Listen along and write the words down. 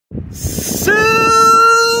Super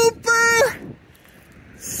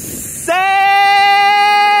Saiyan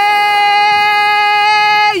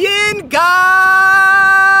God,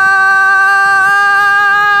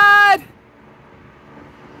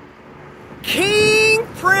 King,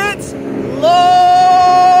 Prince, Lord,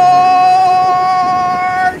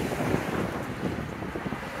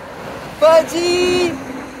 Vegeta.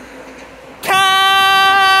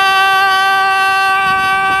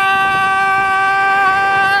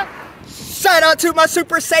 Shout out to my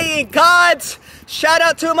Super Saiyan gods. Shout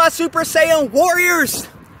out to my Super Saiyan warriors.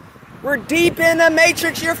 We're deep in the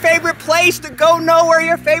Matrix, your favorite place to go nowhere,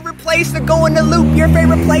 your favorite place to go in the loop, your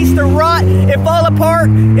favorite place to rot and fall apart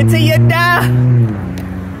until you die.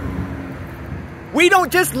 We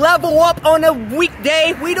don't just level up on a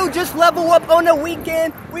weekday. We don't just level up on a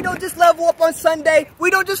weekend. We don't just level up on Sunday. We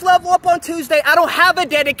don't just level up on Tuesday. I don't have a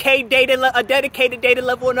dedicated day to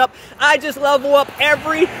leveling up. I just level up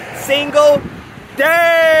every single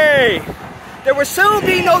day. There will soon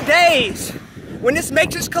be no days when this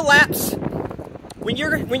matrix collapse, when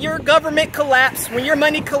your government collapse, when your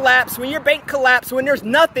money collapse, when your bank collapse, when there's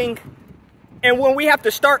nothing, and when we have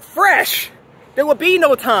to start fresh. There will be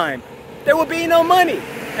no time. There will be no money.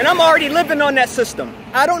 And I'm already living on that system.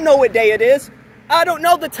 I don't know what day it is. I don't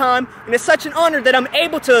know the time. And it's such an honor that I'm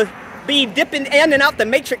able to be dipping in and out the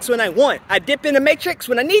matrix when I want. I dip in the matrix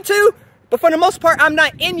when I need to, but for the most part, I'm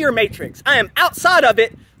not in your matrix. I am outside of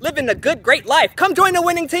it, living a good, great life. Come join the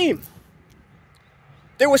winning team.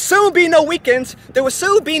 There will soon be no weekends. There will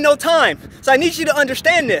soon be no time. So I need you to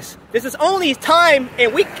understand this. This is only time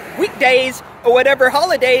and weekdays or whatever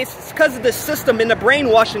holidays. It's because of the system and the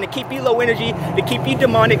brainwashing to keep you low energy, to keep you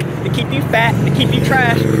demonic, to keep you fat, to keep you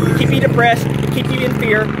trash, to keep you depressed, to keep you in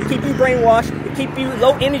fear, to keep you brainwashed, to keep you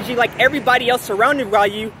low energy like everybody else surrounded by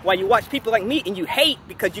you while you watch people like me and you hate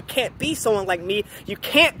because you can't be someone like me. You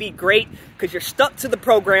can't be great because you're stuck to the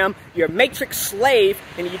program. You're a matrix slave,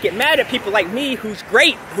 and you get mad at people like me who's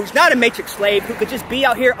great, who's not a matrix slave, who could just be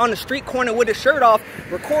out here on the street corner with his shirt off,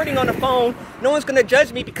 recording on the phone. No one's gonna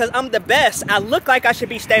judge me because I'm the best. I look like I should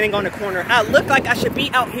be standing on the corner. I look like I should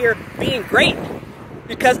be out here being great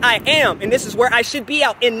because I am, and this is where I should be,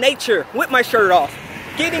 out in nature with my shirt off,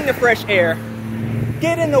 getting the fresh air,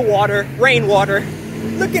 getting the water, rainwater,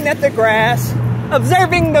 looking at the grass,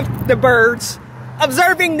 observing the birds,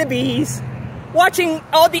 observing the bees, watching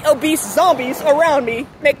all the obese zombies around me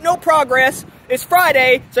make no progress. It's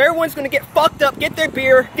Friday, so everyone's gonna get fucked up, get their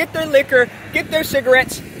beer, get their liquor, get their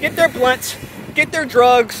cigarettes, get their blunts, get their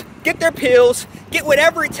drugs, get their pills, get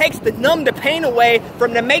whatever it takes to numb the pain away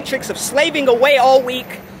from the matrix of slaving away all week,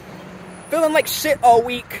 feeling like shit all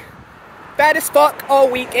week, fat as fuck all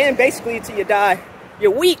week, and basically until you die.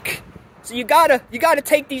 You're weak. So you gotta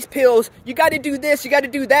take these pills, you gotta do this, you gotta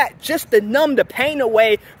do that, just to numb the pain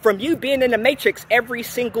away from you being in the matrix every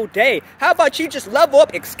single day. How about you just level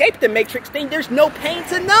up, escape the matrix, then there's no pain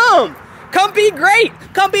to numb. Come be great,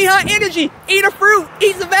 come be high energy, eat a fruit,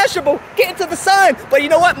 eat a vegetable, get into the sun. But you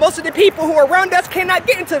know what, most of the people who are around us cannot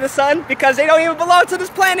get into the sun because they don't even belong to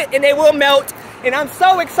this planet and they will melt. And I'm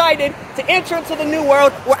so excited to enter into the new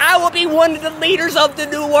world where I will be one of the leaders of the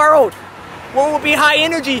new world. Where we'll be high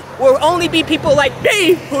energy, where we'll only be people like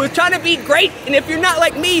me who are trying to be great. And if you're not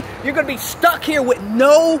like me, you're gonna be stuck here with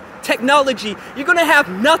no technology. You're gonna have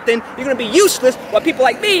nothing, you're gonna be useless. While people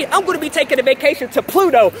like me, I'm gonna be taking a vacation to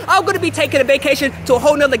Pluto. I'm gonna be taking a vacation to a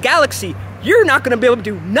whole nother galaxy. You're not gonna be able to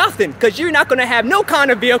do nothing because you're not gonna have no kind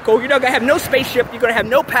of vehicle. You're not gonna have no spaceship. You're gonna have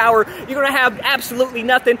no power. You're gonna have absolutely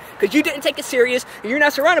nothing because you didn't take it serious. And you're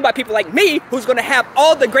not surrounded by people like me who's gonna have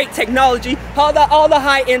all the great technology, all the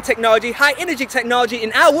high-end technology, high-energy technology,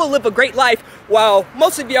 and I will live a great life while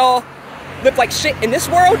most of y'all live like shit in this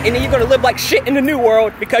world, and then you're gonna live like shit in the new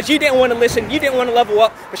world because you didn't want to listen, you didn't want to level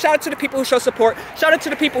up. But shout out to the people who show support. Shout out to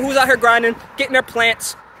the people who's out here grinding, getting their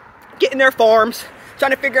plants, getting their farms, trying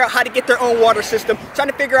to figure out how to get their own water system, trying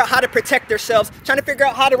to figure out how to protect themselves, trying to figure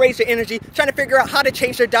out how to raise their energy, trying to figure out how to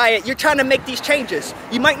change their diet. You're trying to make these changes.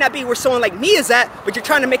 You might not be where someone like me is at, but you're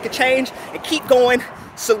trying to make a change and keep going.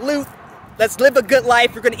 Salute. Let's live a good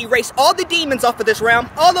life. We're going to erase all the demons off of this realm,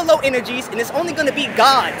 all the low energies, and it's only going to be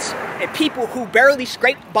gods and people who barely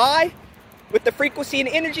scrape by with the frequency and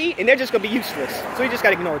energy, and they're just going to be useless. So you just got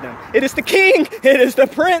to ignore them. It is the king. It is the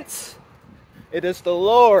prince. It is the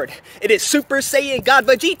Lord. It is Super Saiyan God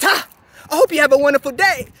Vegeta. I hope you have a wonderful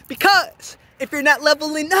day, because if you're not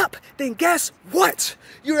leveling up, then guess what?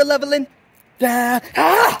 You're leveling down.